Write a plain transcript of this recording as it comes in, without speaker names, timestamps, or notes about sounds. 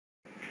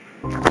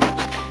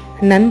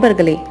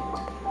நண்பர்களே,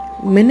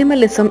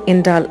 மினிமலிசம்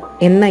என்றால்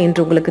என்ன என்று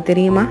உங்களுக்கு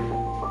தெரியுமா?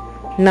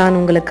 நான்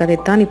உங்களுக்கு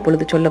அதைத்தான்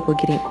இப்பொழுது சொல்லப்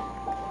போகிறேன்.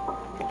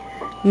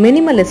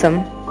 மினிமலிசம்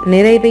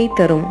நிறைவை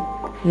தரும்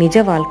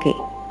நிஜ வாழ்க்கை.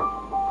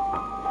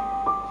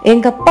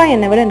 எங்கள் அப்பா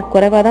என்னை விட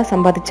குறைவாக தான்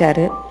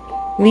சம்பாதிச்சாரு.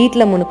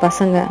 வீட்டில் 3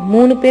 பசங்க,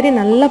 3 பேரையும்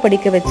நல்லா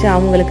படிக்க வச்சு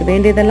அவங்களுக்கு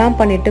வேண்டியதெல்லாம்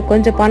பண்ணிட்டு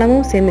கொஞ்சம்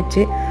பணமும்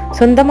சேமிச்சு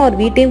சொந்தமாக ஒரு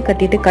வீட்டையும்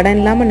கட்டிட்டு கடன்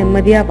இல்லாமல்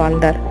நிம்மதியாக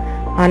வாழ்ந்தார்.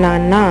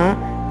 ஆனால்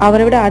நான்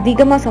அவரை விட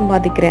அதிகமாக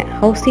சம்பாதிக்கிறேன்.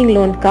 Housing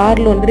loan, car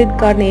loan, credit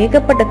கார்டுன்னு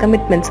ஏகப்பட்ட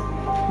கமிட்மெண்ட்ஸ்,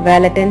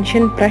 வேலை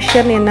டென்ஷன்,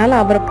 ப்ரெஷர்னு என்னால்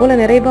அவரை போல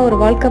நிறைவாக ஒரு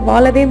வாழ்க்கை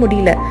வாழவே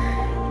முடியல.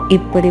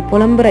 இப்படி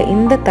புலம்புற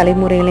இந்த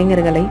தலைமுறை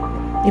இளைஞர்களை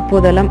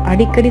இப்போதெல்லாம்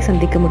அடிக்கடி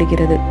சந்திக்க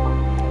முடிகிறது.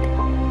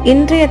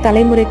 இன்றைய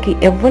தலைமுறைக்கு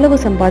எவ்வளவு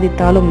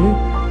சம்பாதித்தாலும்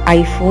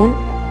iPhone,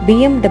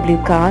 BMW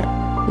car,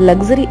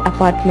 luxury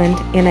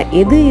apartment என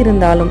எது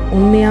இருந்தாலும்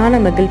உண்மையான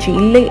மகிழ்ச்சி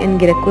இல்லை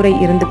என்கிற குறை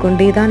இருந்து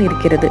கொண்டேதான்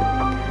இருக்கிறது.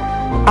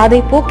 அதை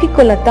போக்கிக்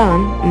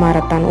கொள்ளத்தான்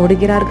மாரத்தான்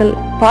ஓடுகிறார்கள்,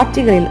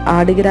 பார்ட்டிகளில்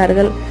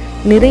ஆடுகிறார்கள்,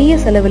 நிறைய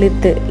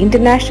செலவழித்து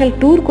இன்டர்நேஷனல்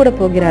டூர் கூட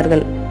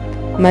போகிறார்கள்.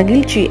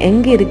 மகிழ்ச்சி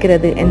எங்கு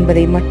இருக்கிறது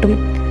என்பதை மட்டும்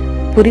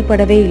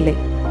புரிபடவே இல்லை.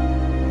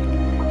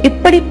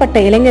 இப்படிப்பட்ட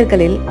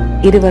இளைஞர்களில்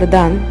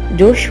இருவர்தான்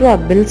ஜோஷுவா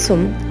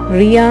பில்ஸும்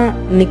ரியா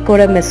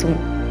நிக்கோடமெஸும்.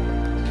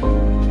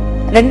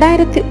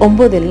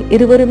 2009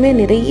 இருவருமே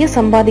நிறைய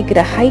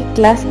சம்பாதிக்கிற ஹை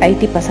கிளாஸ்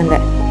ஐடி பசங்க.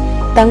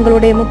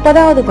 தங்களுடைய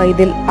 30வது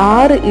வயதில்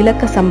 6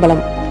 இலக்க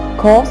சம்பளம்,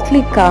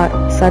 காஸ்ட்லி கார்,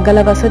 சகல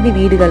வசதி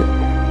வீடுகள்,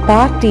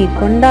 பார்ட்டி,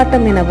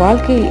 கொண்டாட்டம் என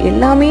வாழ்க்கையில்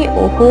எல்லாமே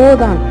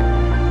ஓஹோதான்.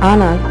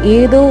 ஆனால்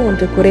ஏதோ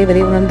ஒன்று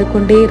குறைவதை உணர்ந்து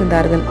கொண்டே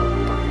இருந்தார்கள்.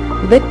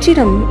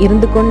 வெற்றிடம்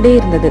இருந்து கொண்டே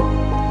இருந்தது.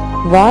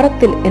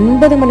 வாரத்தில்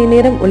 80 மணி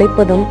நேரம்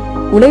உழைப்பதும்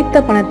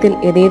உழைத்த பணத்தில்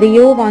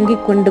எதையோ வாங்கி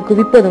கொண்டு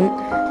குவிப்பதும்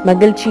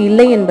மகிழ்ச்சி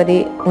இல்லை என்பதை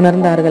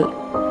உணர்ந்தார்கள்.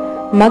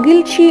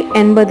 மகிழ்ச்சி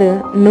என்பது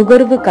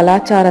நுகர்வு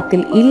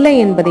கலாச்சாரத்தில் இல்லை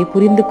என்பதை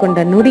புரிந்து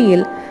கொண்ட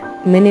நொடியில்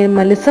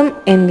மினிமலிசம்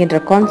என்கின்ற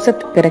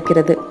கான்செப்ட்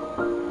பிறக்கிறது.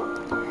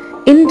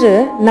 இன்று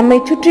நம்மை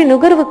சுற்றி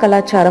நுகர்வு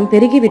கலாச்சாரம்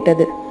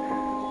பெருகிவிட்டது.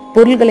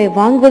 பொருள்களை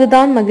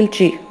வாங்குவதுதான்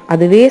மகிழ்ச்சி,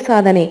 அதுவே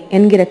சாதனை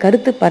என்கிற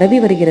கருத்து பரவி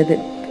வருகிறது.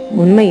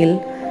 உண்மையில்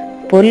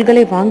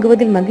பொருள்களை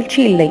வாங்குவதில் மகிழ்ச்சி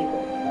இல்லை,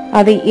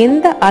 அதை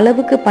எந்த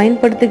அளவுக்கு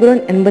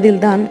பயன்படுத்துகிறோம்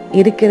என்பதில்தான்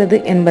இருக்கிறது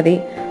என்பதை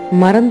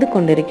மறந்து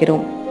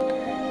கொண்டிருக்கிறோம்.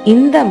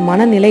 இந்த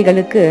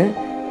மனநிலைகளுக்கு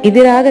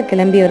எதிராக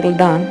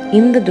கிளம்பியவர்கள்தான்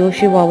இந்த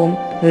ஜோஷுவாவும்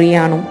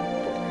ரியானும்.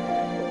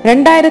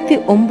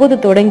 2009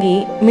 தொடங்கி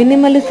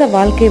மினிமலிச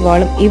வாழ்க்கை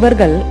வாழும்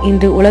இவர்கள்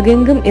இன்று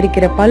உலகெங்கும்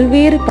இருக்கிற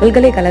பல்வேறு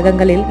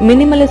பல்கலைக்கழகங்களில்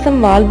மினிமலிசம்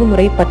வாழ்வு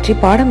முறை பற்றி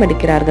பாடம்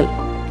எடுக்கிறார்கள்.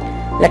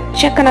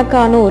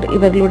 லட்சக்கணக்கானோர்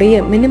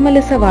இவர்களுடைய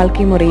மினிமலிச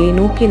வாழ்க்கை முறையை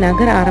நோக்கி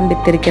நகர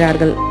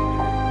ஆரம்பித்திருக்கிறார்கள்.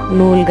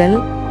 நூல்கள்,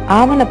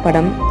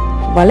 ஆவணப்படம்,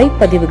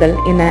 வலைப்பதிவுகள்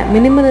என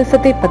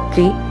மினிமலிசத்தை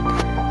பற்றி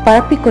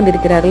பரப்பிக்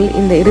கொண்டிருக்கிறார்கள்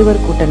இந்த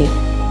இருவர் கூட்டணி.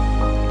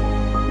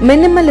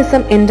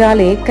 மினிமலிசம்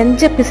என்றாலே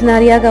கஞ்ச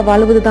பிசினாரியாக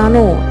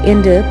வாழ்வதுதானோ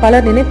என்று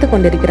பலர் நினைத்து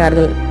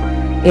கொண்டிருக்கிறார்கள்.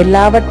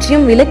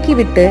 எல்லாவற்றையும்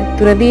விலக்கிவிட்டு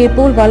துறவியை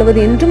போல் வாழ்வது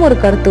என்றும் ஒரு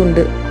கருத்து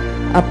உண்டு.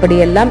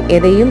 அப்படியெல்லாம்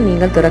எதையும்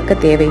நீங்கள் துறக்க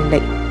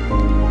தேவையில்லை.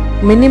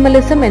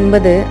 மினிமலிசம்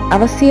என்பது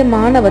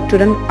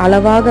அவசியமானவற்றுடன்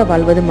அளவாக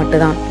வாழ்வது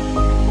மட்டும்தான்.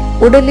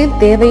 உடலில்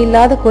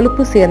தேவையில்லாத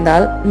கொழுப்பு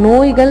சேர்ந்தால்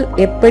நோய்கள்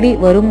எப்படி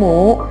வருமோ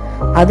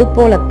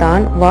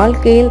அதுபோலத்தான்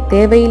வாழ்க்கையில்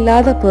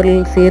தேவையில்லாத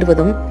பொருள்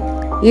சேர்வதும்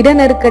இட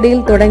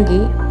நெருக்கடியில் தொடங்கி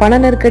பண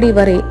நெருக்கடி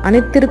வரை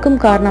அனைத்திற்கும்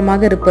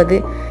காரணமாக இருப்பது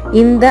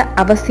இந்த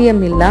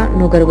அவசியமில்லா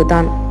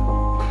நுகர்வுதான்.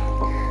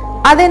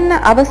 அதென்ன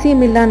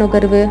அவசியமில்லா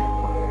நுகர்வு?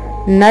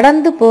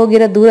 நடந்து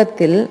போகிற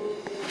தூரத்தில்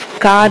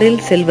காரில்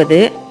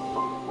செல்வது,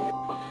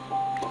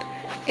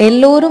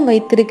 எல்லோரும்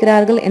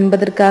வைத்திருக்கிறார்கள்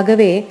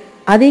என்பதற்காகவே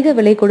அதிக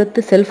விலை கொடுத்து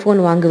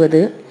செல்போன்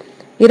வாங்குவது,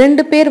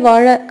 2 பேர்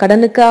வாழ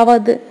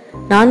கடனுக்காவது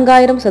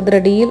 4000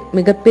 சதுரடியில்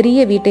மிகப்பெரிய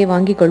வீட்டை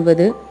வாங்கிக்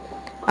கொள்வது,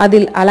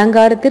 அதில்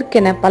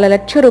அலங்காரத்திற்கென பல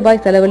லட்சம்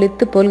ரூபாய்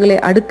செலவழித்து பொருள்களை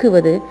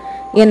அடுக்குவது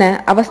என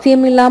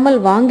அவசியமில்லாமல்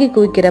வாங்கி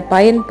குவிக்கிற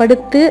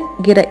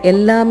பயன்படுத்துகிற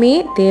எல்லாமே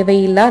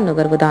தேவையில்லா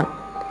நுகர்வுதான்.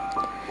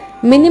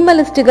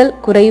 மினிமலிஸ்டுகள்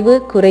குறைவு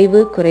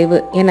குறைவு குறைவு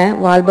என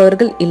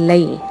வாழ்பவர்கள்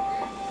இல்லை.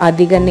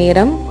 அதிக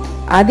நேரம்,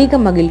 அதிக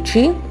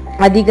மகிழ்ச்சி,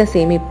 அதிக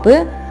சேமிப்பு,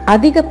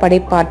 அதிக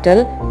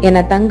படைப்பாற்றல்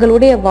என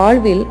தங்களுடைய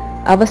வாழ்வில்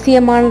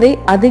அவசியமானதை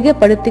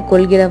அதிகப்படுத்திக்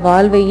கொள்கிற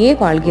வாழ்வையே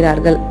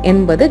வாழ்கிறார்கள்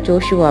என்பது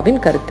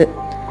ஜோஷுவாவின் கருத்து.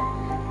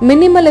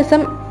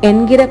 மினிமலிசம்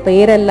என்கிற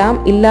பெயரெல்லாம்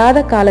இல்லாத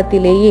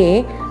காலத்திலேயே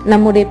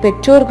நம்முடைய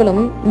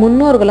பெற்றோர்களும்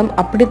முன்னோர்களும்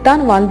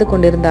அப்படித்தான் வாழ்ந்து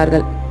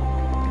கொண்டிருந்தார்கள்.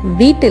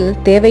 வீட்டில்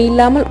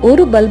தேவையில்லாமல்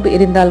ஒரு பல்பு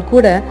இருந்தால்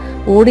கூட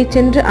ஓடி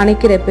சென்று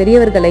அணைக்கிற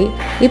பெரியவர்களை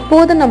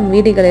இப்போது நம்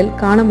வீடுகளில்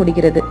காண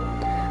முடிகிறது.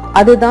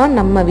 அதுதான்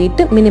நம்ம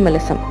வீட்டு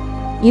மினிமலிசம்.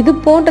 இது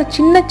போன்ற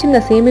சின்ன சின்ன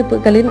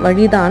சேமிப்புகளின்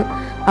வழிதான்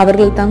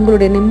அவர்கள்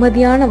தங்களுடைய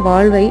நிம்மதியான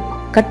வாழ்வை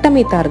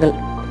கட்டமைத்தார்கள்.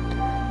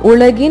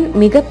 உலகின்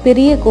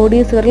மிகப்பெரிய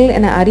கோடீஸ்வரர்கள்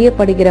என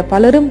அறியப்படுகிற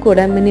பலரும்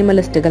கூட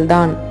மினிமலிஸ்டுகள்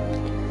தான்.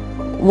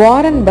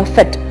 வாரன்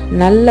பஃபெட்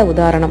நல்ல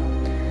உதாரணம்.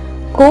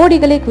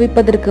 கோடிகளை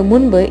குவிப்பதற்கு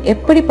முன்பு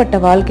எப்படிப்பட்ட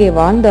வாழ்க்கையை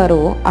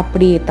வாழ்ந்தாரோ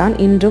அப்படியே தான்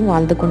இன்றும்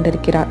வாழ்ந்து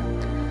கொண்டிருக்கிறார்.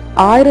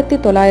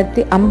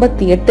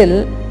 1958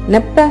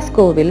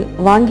 நெப்ராஸ்கோவில்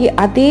வாங்கி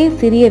அதே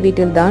சிறிய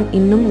வீட்டில்தான்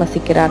இன்னும்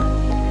வசிக்கிறார்.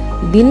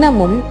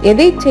 தினமும்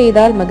எதை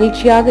செய்தால்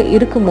மகிழ்ச்சியாக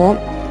இருக்குமோ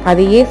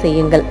அதையே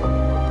செய்யுங்கள்.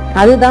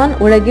 அதுதான்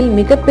உலகில்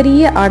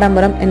மிகப்பெரிய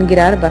ஆடம்பரம்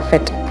என்கிறார்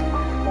பஃபெட்.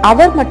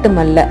 அவர்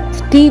மட்டுமல்ல,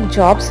 ஸ்டீவ்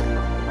ஜாப்ஸ்,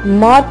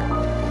 மார்க்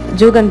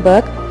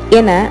ஜூகன்பர்க்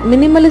என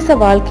மினிமலிச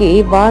வாழ்க்கையை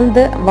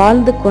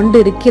வாழ்ந்து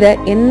கொண்டிருக்கிற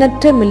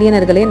எண்ணற்ற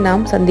மில்லியனர்களை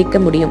நாம் சந்திக்க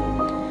முடியும்.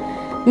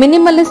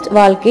 மினிமலிஸ்ட்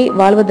வாழ்க்கை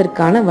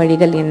வாழ்வதற்கான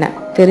வழிகள் என்ன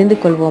தெரிந்து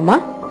கொள்வோமா?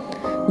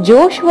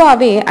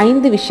 ஜோஷுவாவே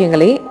 5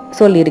 விஷயங்களை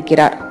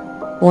சொல்லியிருக்கிறார்.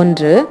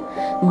 1.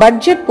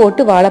 பட்ஜெட்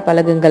போட்டு வாழ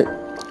பழகுங்கள்.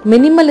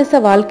 மினிமலிச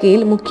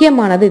வாழ்க்கையில்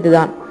முக்கியமானது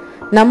இதுதான்.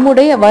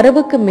 நம்முடைய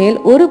வரவுக்கு மேல்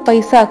ஒரு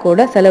பைசா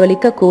கூட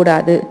செலவழிக்க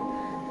கூடாது.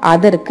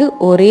 அதற்கு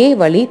ஒரே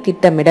வழி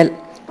திட்டமிடல்.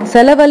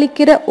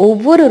 செலவழிக்கிற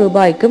ஒவ்வொரு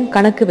ரூபாய்க்கும்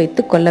கணக்கு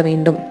வைத்து கொள்ள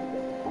வேண்டும்.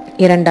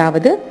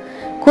 2.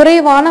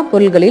 குறைவான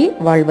பொருள்களில்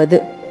வாழ்வது.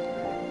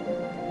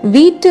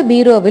 வீட்டு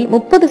பீரோவில்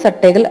 30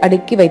 சட்டைகள்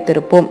அடுக்கி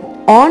வைத்திருப்போம்.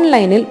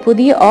 ஆன்லைனில்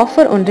புதிய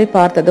ஆஃபர் ஒன்றை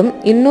பார்த்ததும்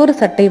இன்னொரு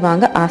சட்டை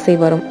வாங்க ஆசை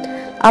வரும்.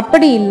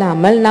 அப்படி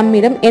இல்லாமல்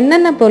நம்மிடம்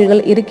என்னென்ன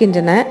பொருள்கள்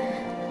இருக்கின்றன,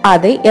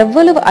 அதை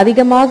எவ்வளவு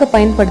அதிகமாக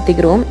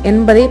பயன்படுத்துகிறோம்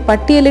என்பதை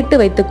பட்டியலிட்டு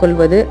வைத்துக்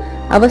கொள்வது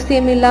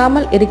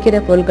அவசியமில்லாமல் இருக்கிற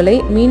பொருட்களை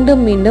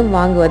மீண்டும் மீண்டும்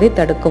வாங்குவதை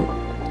தடுக்கும்.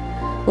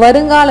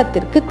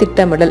 வருங்காலத்திற்கு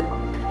திட்டமிடல்.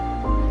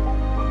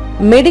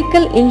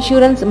 மெடிக்கல்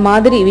இன்சூரன்ஸ்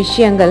மாதிரி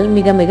விஷயங்கள்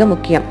மிக மிக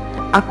முக்கியம்.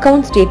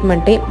 அக்கவுண்ட்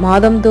ஸ்டேட்மெண்ட்டை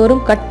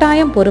மாதந்தோறும்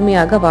கட்டாயம்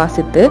பொறுமையாக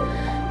வாசித்து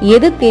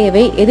எது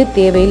தேவை எது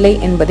தேவையில்லை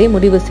என்பதை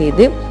முடிவு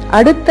செய்து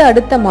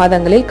அடுத்த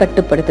மாதங்களில்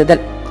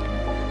கட்டுப்படுத்துதல்.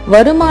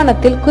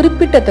 வருமானத்தில்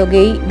குறிப்பிட்ட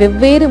தொகையை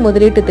வெவ்வேறு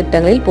முதலீட்டு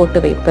திட்டங்களில் போட்டு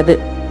வைப்பது.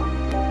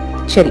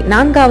 சரி,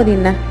 4வது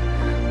என்ன?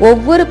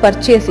 ஒவ்வொரு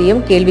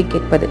பர்ச்சேஸையும் கேள்வி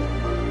கேட்பது.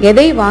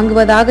 எதை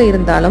வாங்குவதாக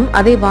இருந்தாலும்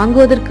அதை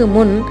வாங்குவதற்கு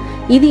முன்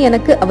இது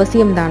எனக்கு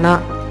அவசியம்தானா,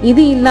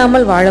 இது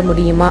இல்லாமல் வாழ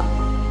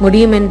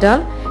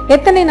முடியுமென்றால்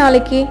எத்தனை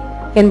நாளைக்கு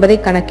என்பதை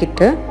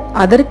கணக்கிட்டு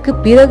அதற்கு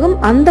பிறகும்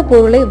அந்த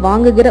பொருளை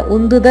வாங்குகிற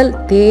உந்துதல்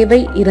தேவை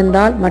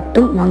இருந்தால்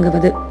மட்டும்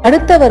வாங்குவது.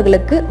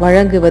 அடுத்தவர்களுக்கு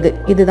வழங்குவது.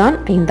 இதுதான்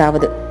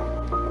 5வது.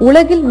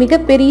 உலகில்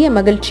மிகப்பெரிய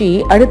மகிழ்ச்சி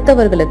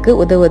அடுத்தவர்களுக்கு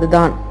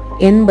உதவுவதுதான்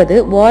என்பது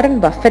வாரன்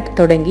பஃபெட்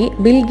தொடங்கி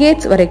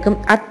பில்கேட்ஸ் வரைக்கும்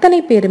அத்தனை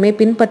பேருமே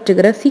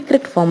பின்பற்றுகிற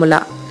சீக்ரெட் ஃபார்முலா.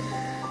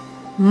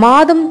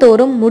 மாதம்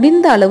தோறும்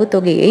முடிந்த அளவு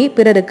தொகையை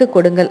பிறருக்கு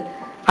கொடுங்கள்.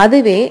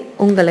 அதுவே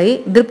உங்களை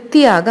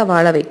திருப்தியாக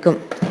வாழ வைக்கும்.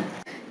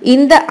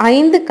 இந்த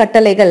 5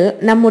 கட்டளைகள்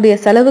நம்முடைய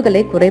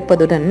செலவுகளை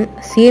குறைப்பதுடன்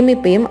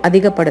சேமிப்பையும்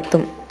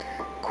அதிகப்படுத்தும்.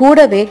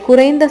 கூடவே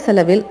குறைந்த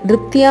செலவில்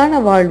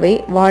திருப்தியான வாழ்வை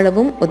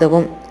வாழவும்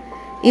உதவும்.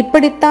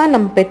 இப்படித்தான்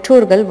நம்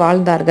பெற்றோர்கள்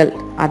வாழ்ந்தார்கள்.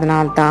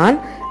 அதனால்தான்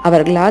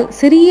அவர்களால்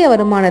சிறிய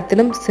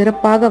வருமானத்திலும்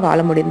சிறப்பாக வாழ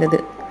முடிந்தது.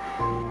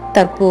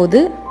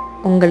 தற்போது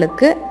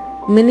உங்களுக்கு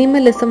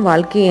மினிமலிசம்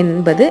வாழ்க்கை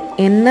என்பது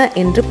என்ன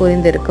என்று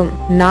புரிந்திருக்கும்.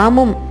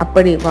 நாமும்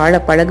அப்படி வாழ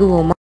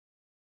பழகுவோமா?